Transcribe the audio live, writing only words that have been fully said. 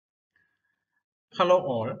Hello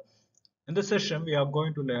all. In this session, we are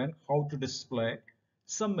going to learn how to display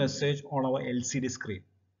some message on our LCD screen.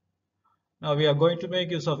 Now we are going to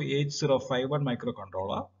make use of 8051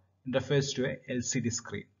 microcontroller interface to a LCD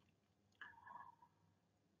screen.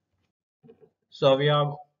 So we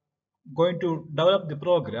are going to develop the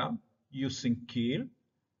program using Keel.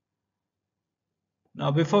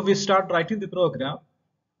 Now before we start writing the program,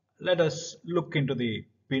 let us look into the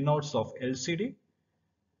pinouts of LCD.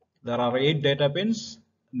 There are 8 data pins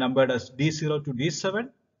numbered as D0 to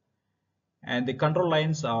D7, and the control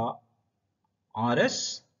lines are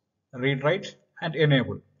RS, read write, and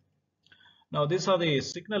enable. Now these are the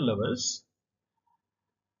signal levels.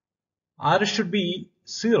 RS should be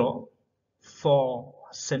 0 for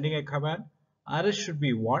sending a command. RS should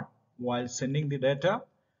be 1 while sending the data.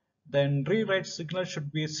 Then read write signal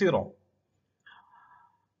should be 0.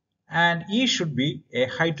 And E should be a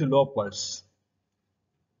high to low pulse.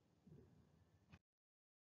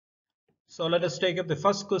 So let us take up the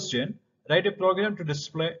first question. Write a program to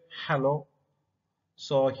display hello.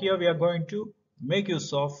 So here we are going to make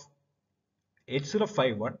use of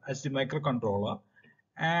 8051 as the microcontroller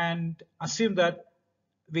and assume that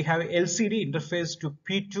we have LCD interface to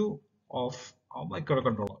P2 of our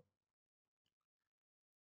microcontroller.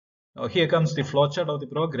 Now here comes the flowchart of the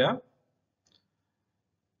program.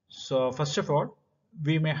 So first of all,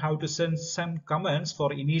 we may have to send some commands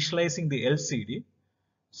for initializing the LCD.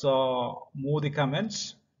 So move the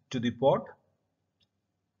commands to the port.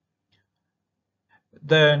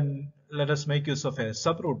 Then let us make use of a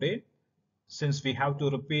subroutine. Since we have to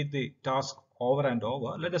repeat the task over and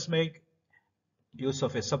over, let us make use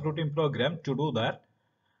of a subroutine program to do that.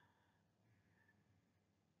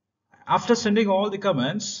 After sending all the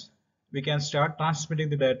commands, we can start transmitting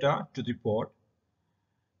the data to the port.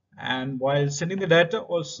 And while sending the data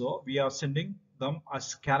also, we are sending them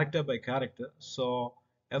as character by character. So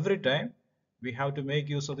every time we have to make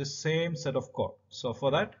use of the same set of code. So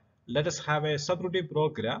for that, let us have a subroutine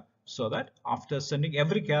program so that after sending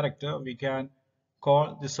every character, we can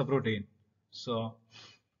call the subroutine. So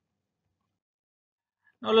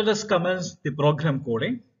now let us commence the program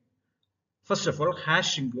coding. First of all,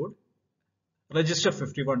 hash include register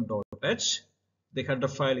 51.h. The header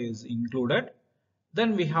file is included.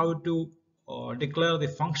 Then we have to declare the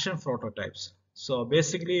function prototypes. So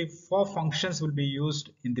basically 4 functions will be used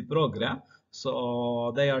in the program.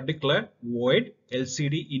 So they are declared void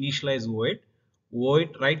LCD initialize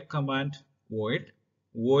void write command void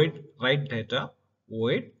write data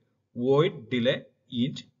void delay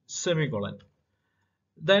int semicolon.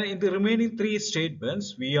 Then in the remaining 3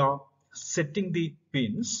 statements, we are setting the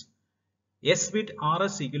pins S bit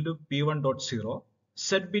RS equal to P1.0,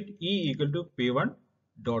 set bit E equal to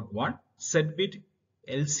P1.1, set bit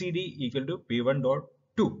LCD equal to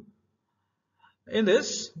P1.2. In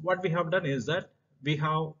this, what we have done is that we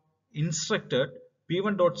have instructed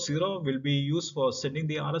P1.0 will be used for sending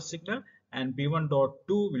the RS signal and P1.2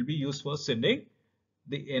 will be used for sending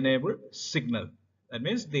the enable signal. That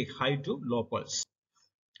means the high to low pulse.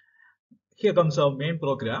 Here comes our main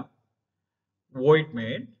program, void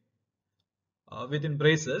main. Within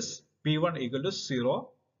braces P1 equal to 0,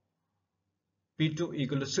 P2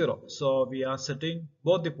 equal to 0. So we are setting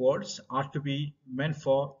both the ports are to be meant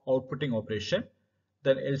for outputting operation.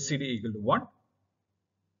 Then LCD equal to 1.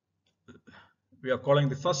 We are calling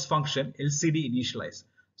the first function LCD initialize.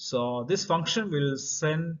 So this function will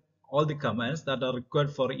send all the commands that are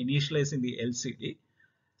required for initializing the LCD.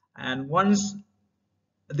 And once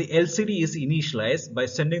the LCD is initialized by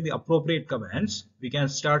sending the appropriate commands, we can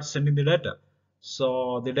start sending the data.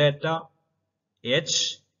 So the data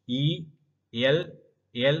H, E, L,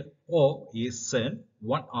 L, O is sent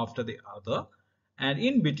one after the other, and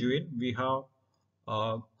in between we have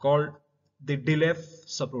called the delay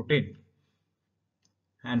subroutine.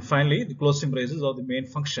 And finally, the closing braces of the main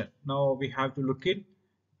function. Now we have to look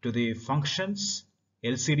into the functions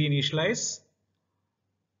LCD initialize,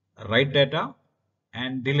 write data,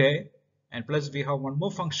 and delay, and plus we have one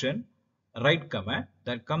more function write command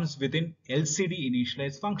that comes within LCD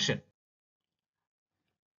initialize function.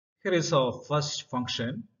 Here is our first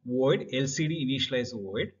function void LCD initialize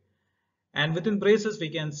void, and within braces we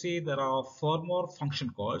can see there are 4 more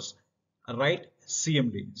function calls write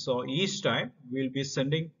CMD. So each time we will be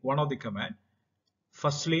sending one of the command.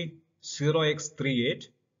 Firstly 0x38,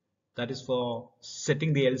 that is for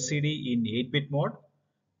setting the LCD in 8-bit mode.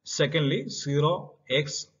 Secondly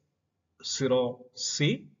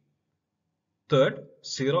 0x0C, third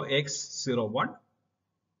 0x01,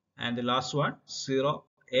 and the last one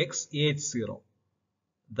 0x80.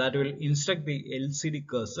 That will instruct the LCD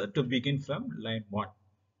cursor to begin from line 1.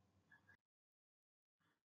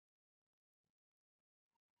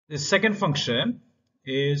 The second function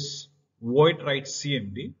is void write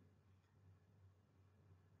CMD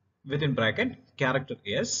within bracket character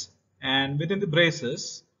S and within the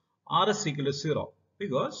braces rs equal to 0,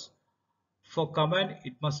 because for command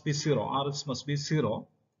it must be 0, rs must be 0.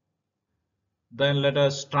 Then let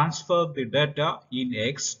us transfer the data in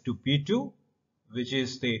X to P2, which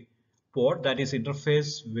is the port that is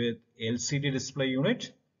interfaced with LCD display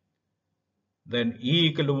unit. Then E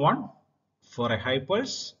equal to 1 for a high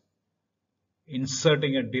pulse,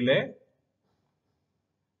 inserting a delay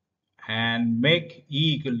and make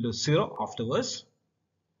E equal to 0 afterwards.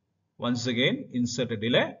 Once again insert a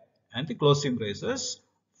delay and the closing braces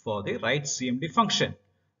for the write CMD function.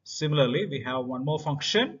 Similarly, we have one more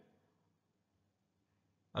function,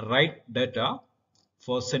 write data,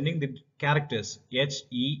 for sending the characters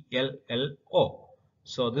HELLO.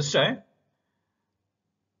 So this time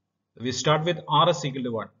we start with RS equal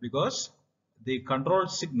to 1, because the control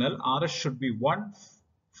signal RS should be 1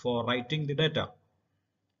 for writing the data.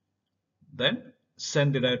 Then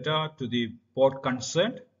send the data to the port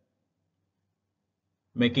concerned,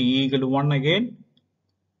 making E equal to 1 again,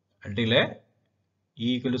 delay,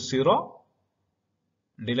 E equal to 0,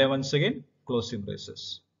 delay once again, closing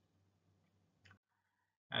braces.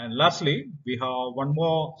 And lastly, we have one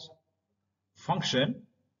more function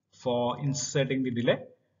for inserting the delay,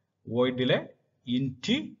 void delay, int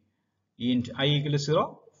I equal to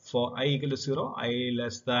 0, for I equal to 0, I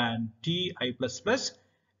less than t, I plus plus,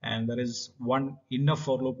 and there is one inner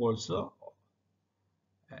for loop also.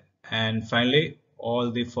 And finally,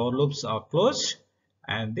 all the for loops are closed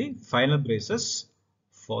and the final braces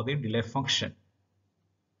for the delay function.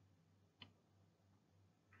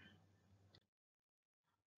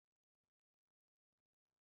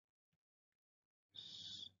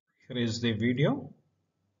 Here is the video.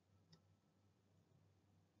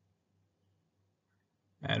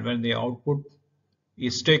 And when the output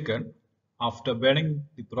is taken after burning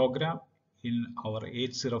the program in our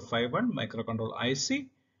 8051 microcontroller IC,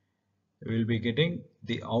 we will be getting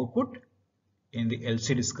the output in the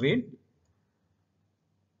LCD screen.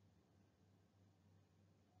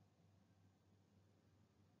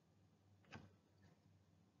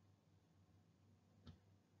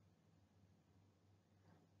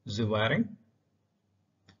 The wiring,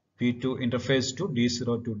 P2 interface to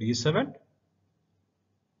D0 to D7,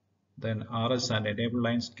 then RS and enable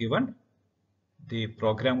lines given, the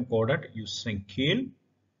program coded using keel,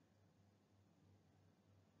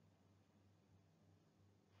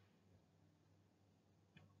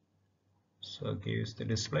 so gives the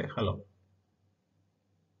display hello.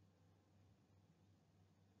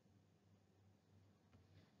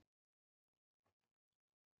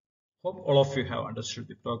 Hope all of you have understood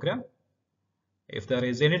the program. If there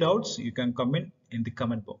is any doubts, you can comment in the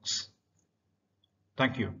comment box.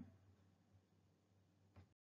 Thank you.